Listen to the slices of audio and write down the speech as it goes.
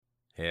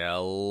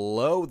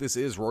Hello, this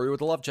is Rory with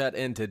the Love Chat,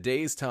 and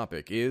today's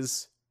topic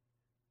is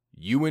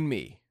you and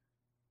me.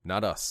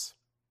 Not us.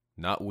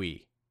 Not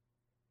we.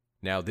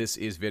 Now, this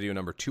is video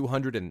number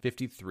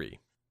 253.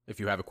 If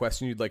you have a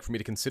question you'd like for me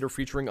to consider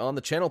featuring on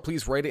the channel,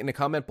 please write it in a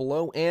comment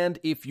below, and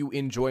if you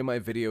enjoy my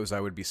videos, I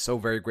would be so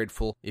very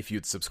grateful if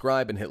you'd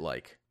subscribe and hit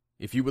like.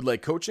 If you would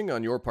like coaching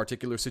on your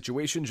particular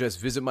situation,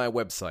 just visit my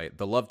website,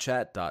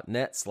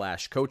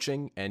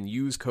 thelovechat.net/coaching, and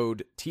use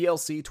code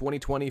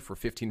TLC2020 for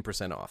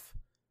 15% off.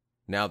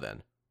 Now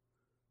then,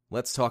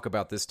 let's talk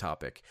about this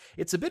topic.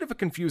 It's a bit of a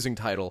confusing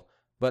title,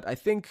 but I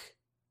think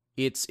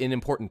it's an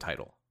important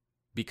title,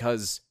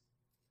 because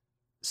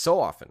so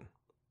often,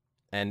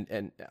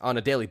 and on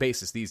a daily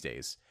basis these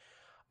days,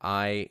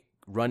 I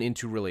run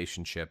into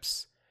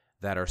relationships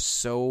that are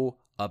so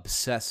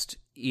obsessed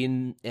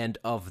in and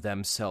of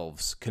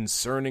themselves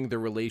concerning the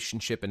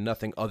relationship and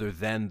nothing other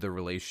than the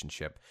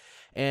relationship.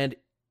 And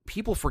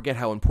people forget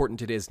how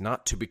important it is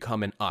not to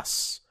become an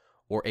us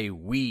or a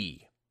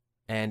we.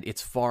 And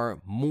it's far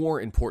more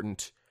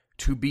important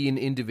to be an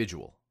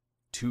individual,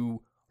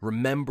 to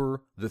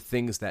remember the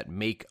things that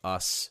make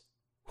us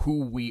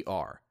who we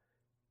are.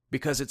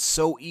 Because it's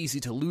so easy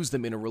to lose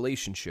them in a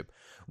relationship.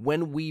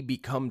 When we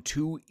become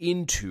too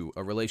into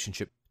a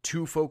relationship,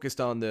 too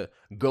focused on the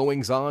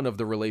goings-on of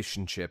the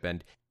relationship,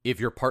 and if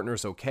your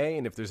partner's okay,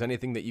 and if there's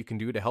anything that you can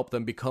do to help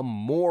them become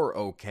more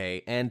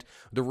okay, and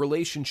the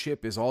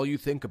relationship is all you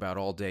think about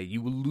all day,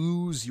 you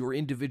lose your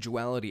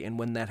individuality, and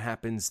when that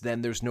happens,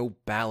 then there's no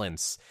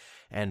balance.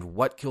 And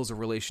what kills a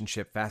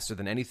relationship faster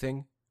than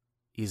anything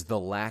is the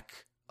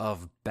lack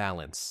of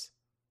balance.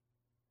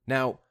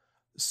 Now,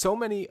 so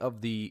many of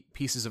the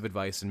pieces of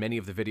advice and many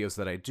of the videos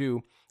that I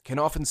do can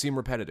often seem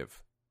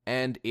repetitive,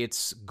 and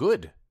it's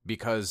good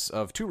because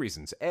of two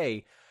reasons.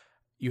 A,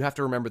 you have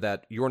to remember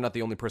that you're not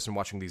the only person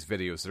watching these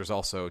videos. There's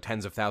also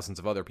tens of thousands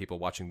of other people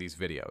watching these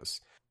videos.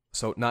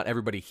 So not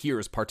everybody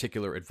hears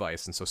particular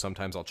advice, and so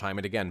sometimes I'll chime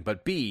in again.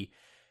 But B,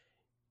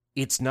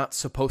 it's not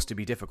supposed to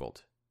be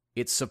difficult.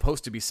 It's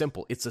supposed to be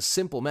simple. It's a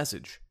simple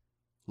message.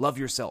 Love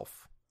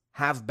yourself.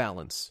 Have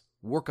balance.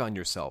 Work on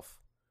yourself.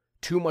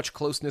 Too much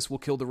closeness will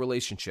kill the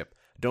relationship.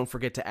 Don't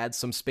forget to add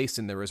some space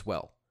in there as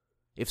well.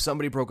 If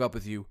somebody broke up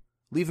with you,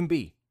 leave them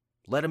be.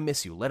 Let them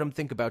miss you. Let them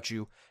think about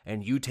you,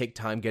 and you take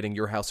time getting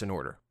your house in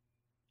order.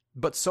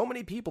 But so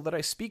many people that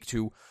I speak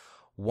to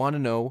want to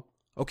know,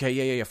 okay,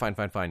 yeah, fine.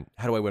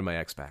 How do I win my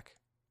ex back?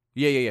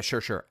 Yeah,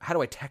 sure. How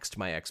do I text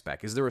my ex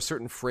back? Is there a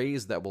certain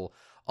phrase that will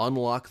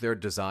unlock their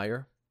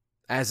desire?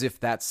 As if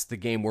that's the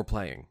game we're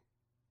playing.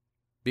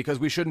 Because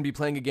we shouldn't be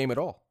playing a game at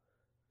all.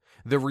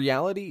 The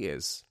reality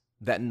is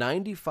that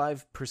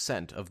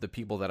 95% of the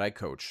people that I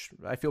coach,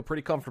 I feel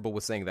pretty comfortable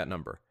with saying that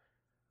number,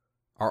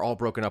 are all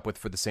broken up with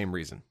for the same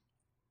reason.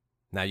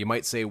 Now, you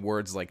might say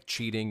words like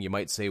cheating, you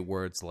might say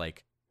words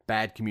like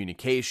bad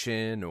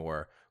communication,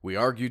 or we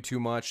argued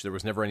too much, there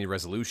was never any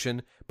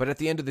resolution, but at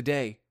the end of the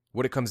day,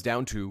 what it comes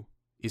down to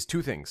is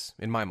two things,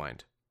 in my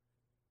mind.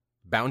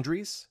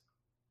 Boundaries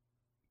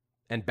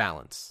and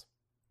balance.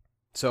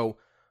 So,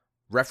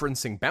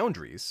 referencing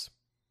boundaries,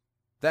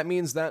 that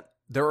means that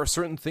there are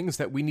certain things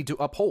that we need to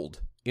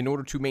uphold in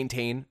order to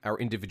maintain our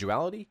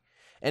individuality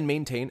and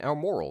maintain our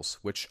morals,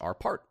 which are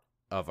part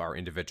of our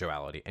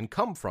individuality and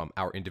come from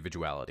our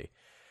individuality.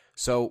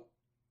 So,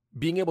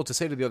 being able to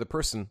say to the other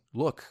person,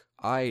 look,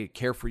 I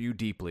care for you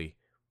deeply.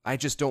 I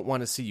just don't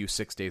want to see you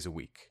 6 days a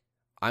week.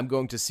 I'm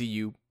going to see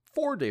you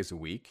 4 days a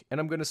week, and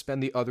I'm going to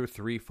spend the other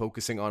 3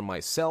 focusing on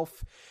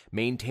myself,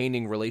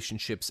 maintaining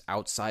relationships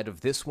outside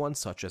of this one,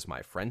 such as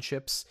my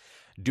friendships,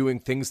 doing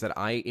things that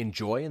I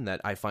enjoy and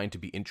that I find to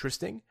be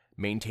interesting,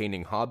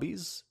 maintaining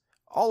hobbies,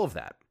 all of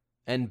that.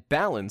 And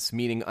balance,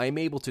 meaning I'm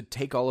able to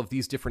take all of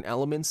these different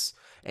elements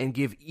and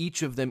give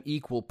each of them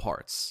equal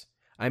parts.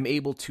 I'm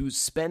able to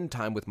spend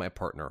time with my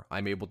partner.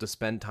 I'm able to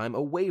spend time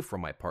away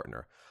from my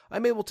partner.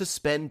 I'm able to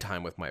spend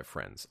time with my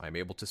friends. I'm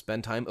able to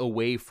spend time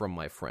away from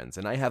my friends.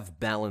 And I have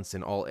balance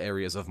in all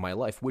areas of my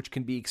life, which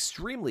can be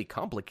extremely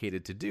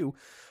complicated to do,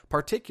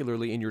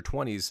 particularly in your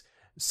 20s,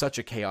 such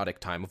a chaotic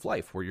time of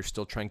life where you're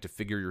still trying to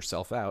figure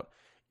yourself out.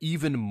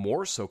 Even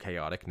more so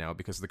chaotic now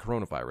because of the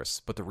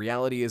coronavirus. But the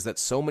reality is that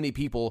so many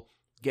people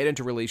get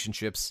into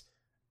relationships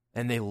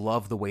and they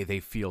love the way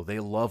they feel. They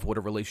love what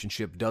a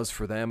relationship does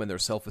for them and their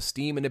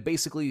self-esteem, and it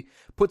basically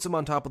puts them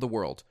on top of the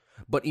world.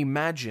 But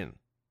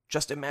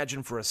just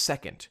imagine for a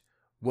second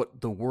what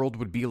the world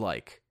would be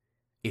like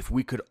if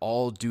we could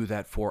all do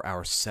that for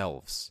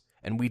ourselves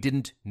and we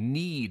didn't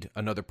need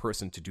another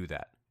person to do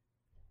that.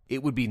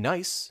 It would be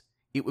nice.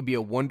 It would be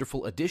a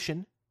wonderful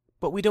addition,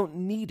 but we don't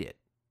need it.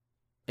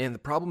 And the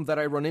problem that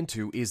I run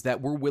into is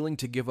that we're willing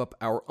to give up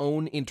our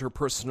own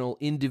interpersonal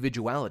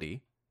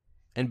individuality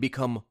and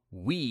become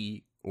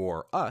we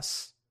or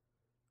us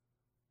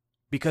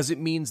because it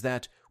means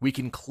that we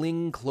can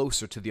cling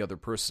closer to the other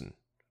person.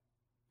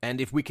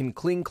 And if we can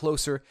cling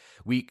closer,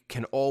 we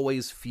can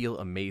always feel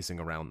amazing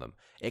around them.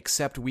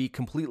 Except we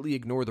completely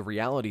ignore the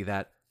reality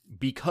that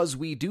because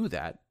we do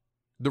that,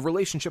 the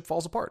relationship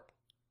falls apart.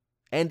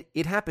 And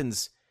it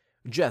happens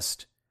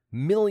just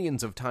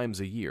millions of times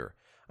a year.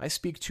 I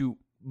speak to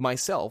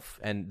myself,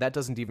 and that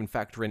doesn't even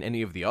factor in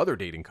any of the other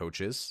dating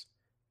coaches.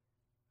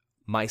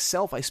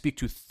 Myself, I speak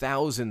to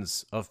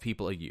thousands of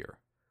people a year.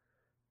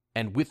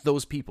 And with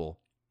those people,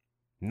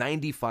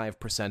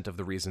 95% of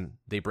the reason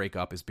they break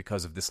up is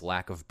because of this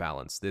lack of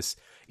balance, this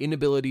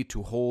inability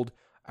to hold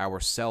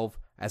ourselves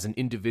as an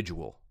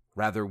individual.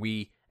 Rather,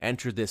 we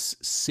enter this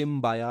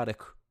symbiotic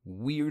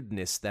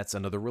weirdness that's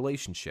another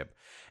relationship.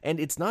 And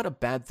it's not a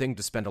bad thing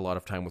to spend a lot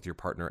of time with your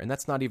partner, and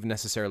that's not even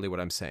necessarily what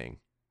I'm saying.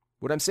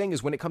 What I'm saying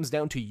is when it comes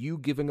down to you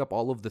giving up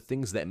all of the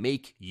things that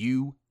make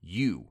you,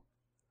 you.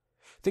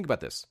 Think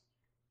about this.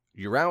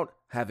 You're out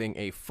having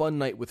a fun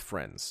night with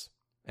friends,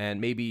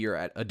 and maybe you're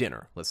at a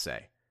dinner, let's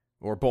say,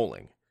 or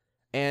bowling,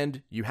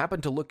 and you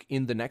happen to look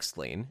in the next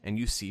lane, and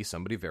you see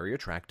somebody very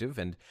attractive,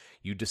 and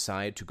you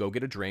decide to go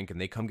get a drink, and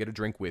they come get a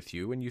drink with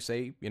you, and you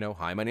say,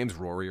 hi, my name's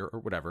Rory, or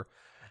whatever,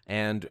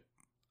 and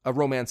a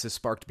romance is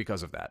sparked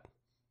because of that.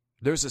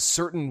 There's a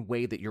certain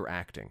way that you're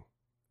acting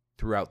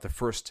throughout the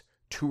first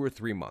 2 or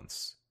 3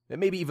 months, and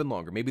maybe even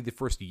longer, maybe the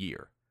first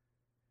year,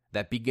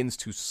 that begins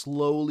to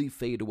slowly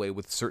fade away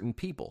with certain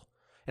people.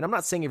 And I'm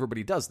not saying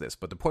everybody does this,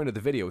 but the point of the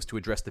video is to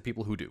address the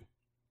people who do.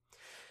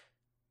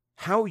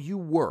 How you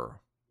were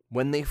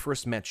when they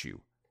first met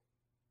you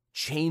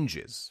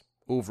changes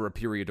over a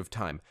period of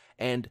time.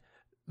 And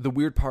the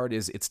weird part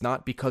is it's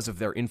not because of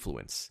their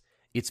influence.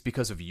 It's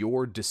because of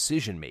your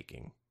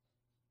decision-making.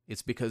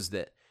 It's because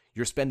that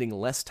you're spending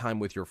less time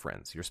with your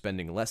friends. You're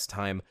spending less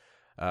time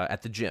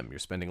at the gym. You're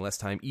spending less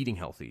time eating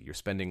healthy. You're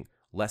spending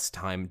less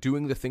time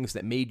doing the things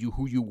that made you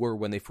who you were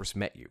when they first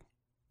met you.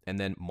 And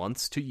then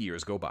months to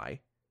years go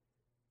by,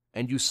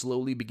 and you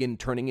slowly begin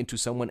turning into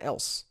someone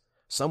else.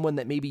 Someone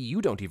that maybe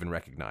you don't even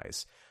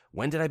recognize.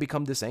 When did I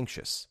become this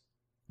anxious?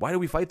 Why do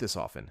we fight this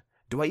often?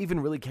 Do I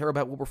even really care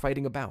about what we're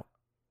fighting about?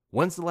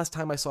 When's the last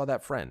time I saw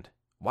that friend?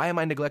 Why am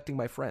I neglecting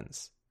my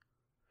friends?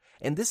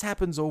 And this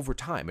happens over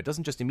time. It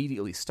doesn't just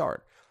immediately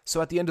start.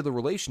 So at the end of the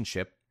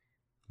relationship,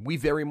 we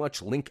very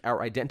much link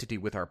our identity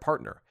with our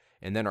partner.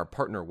 And then our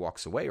partner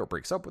walks away or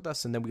breaks up with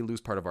us, and then we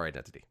lose part of our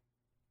identity.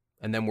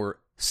 And then we're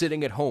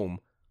sitting at home,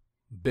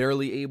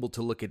 barely able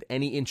to look at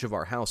any inch of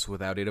our house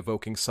without it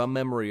evoking some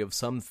memory of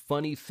some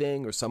funny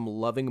thing or some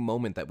loving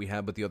moment that we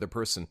had with the other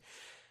person.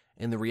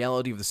 And the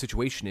reality of the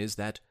situation is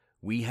that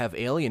we have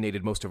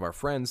alienated most of our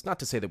friends, not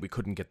to say that we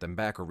couldn't get them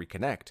back or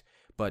reconnect,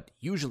 but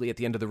usually at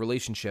the end of the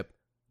relationship,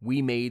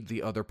 we made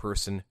the other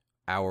person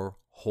our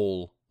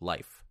whole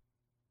life.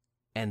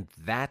 And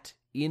that,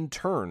 in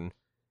turn,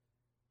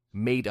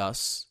 made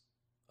us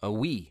a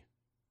we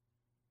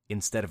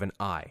instead of an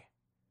I.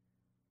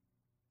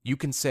 You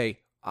can say,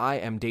 I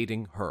am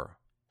dating her.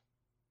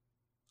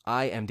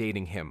 I am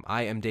dating him.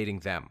 I am dating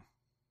them.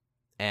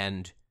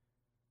 And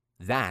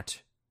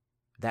that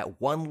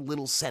one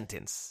little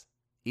sentence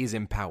is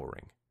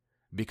empowering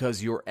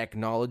because you're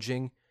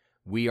acknowledging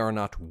we are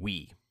not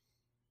we.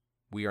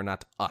 We are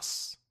not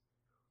us.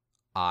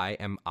 I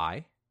am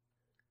I.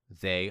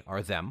 They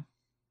are them.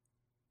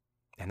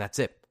 And that's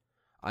it.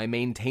 I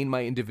maintain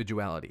my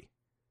individuality.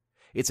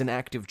 It's an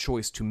active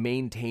choice to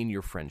maintain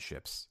your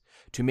friendships,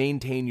 to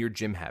maintain your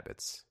gym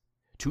habits,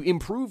 to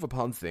improve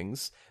upon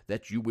things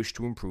that you wish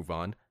to improve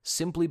on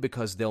simply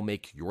because they'll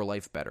make your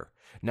life better.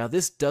 Now,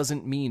 this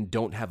doesn't mean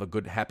don't have a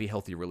good, happy,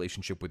 healthy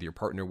relationship with your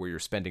partner where you're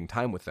spending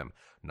time with them.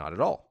 Not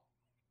at all.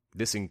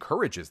 This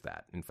encourages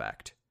that, in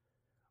fact.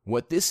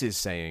 What this is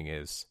saying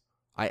is,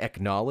 I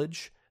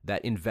acknowledge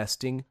that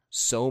investing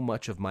so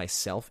much of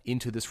myself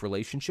into this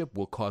relationship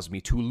will cause me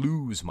to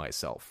lose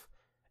myself.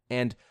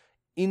 And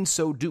in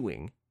so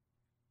doing,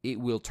 it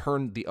will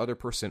turn the other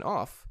person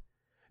off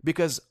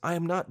because I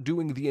am not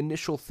doing the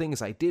initial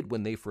things I did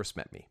when they first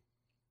met me.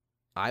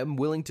 I am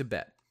willing to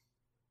bet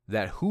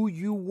that who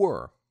you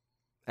were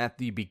at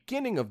the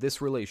beginning of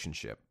this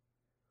relationship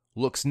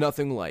looks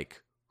nothing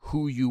like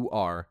who you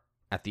are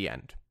at the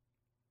end.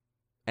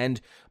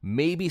 And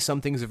maybe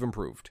some things have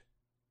improved.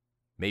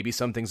 Maybe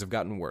some things have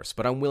gotten worse,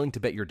 but I'm willing to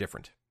bet you're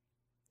different.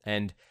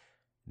 And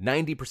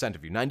 90%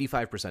 of you,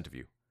 95% of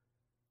you,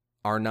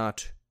 are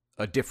not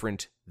a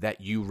different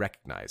that you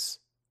recognize,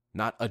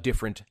 not a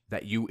different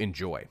that you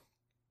enjoy.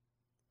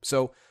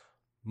 So,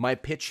 my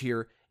pitch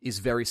here is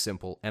very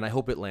simple, and I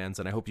hope it lands,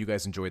 and I hope you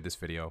guys enjoyed this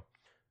video.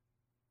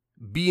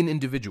 Be an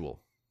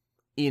individual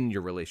in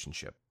your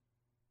relationship.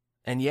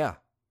 And yeah,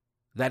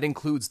 that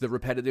includes the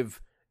repetitive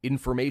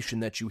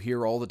information that you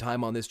hear all the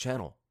time on this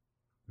channel.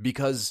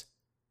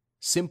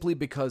 Simply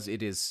because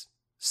it is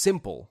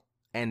simple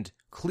and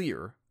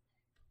clear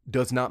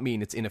does not mean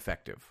it's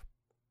ineffective.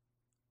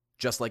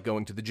 Just like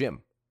going to the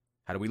gym.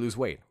 How do we lose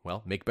weight?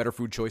 Well, make better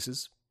food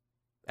choices,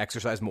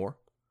 exercise more,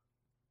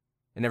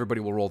 and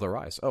everybody will roll their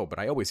eyes. Oh, but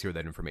I always hear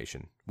that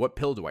information. What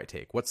pill do I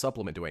take? What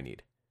supplement do I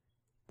need?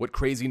 What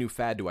crazy new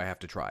fad do I have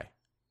to try?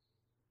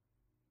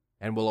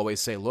 And we'll always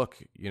say, look,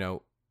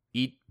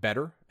 eat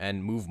better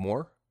and move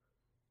more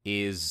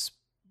is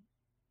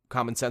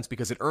common sense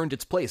because it earned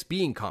its place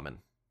being common.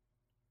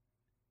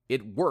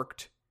 It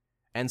worked,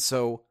 and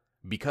so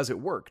because it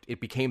worked,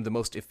 it became the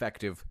most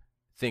effective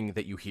thing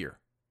that you hear.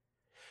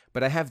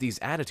 But I have these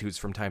attitudes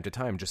from time to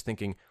time, just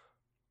thinking,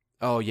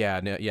 oh,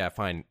 yeah,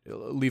 fine.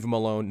 Leave him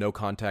alone. No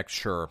contact.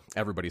 Sure.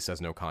 Everybody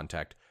says no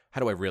contact.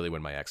 How do I really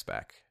win my ex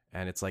back?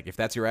 And it's like, if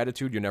that's your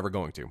attitude, you're never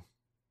going to.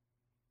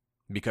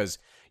 Because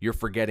you're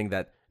forgetting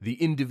that the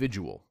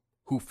individual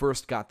who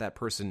first got that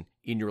person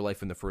in your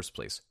life in the first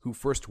place, who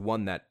first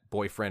won that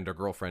boyfriend or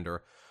girlfriend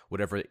or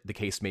whatever the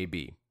case may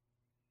be,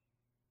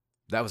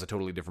 that was a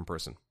totally different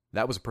person.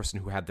 That was a person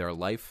who had their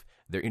life,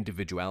 their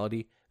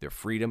individuality, their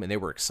freedom, and they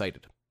were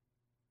excited.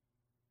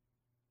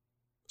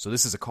 So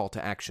this is a call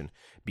to action.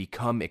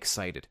 Become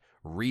excited.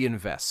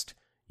 Reinvest.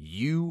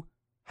 You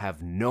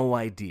have no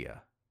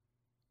idea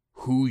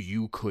who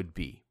you could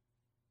be.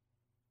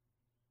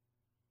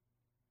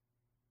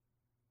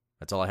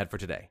 That's all I had for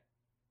today.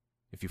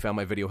 If you found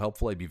my video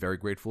helpful, I'd be very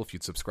grateful if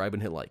you'd subscribe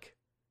and hit like.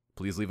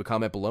 Please leave a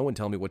comment below and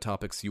tell me what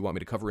topics you want me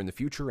to cover in the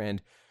future,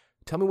 and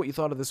tell me what you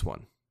thought of this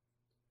one.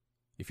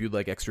 If you'd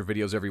like extra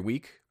videos every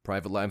week,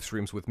 private live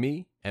streams with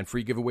me, and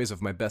free giveaways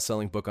of my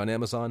best-selling book on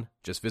Amazon,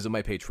 just visit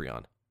my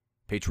Patreon.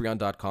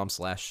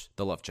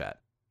 Patreon.com/thelovechat.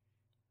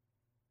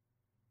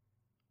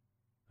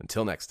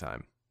 Until next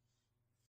time.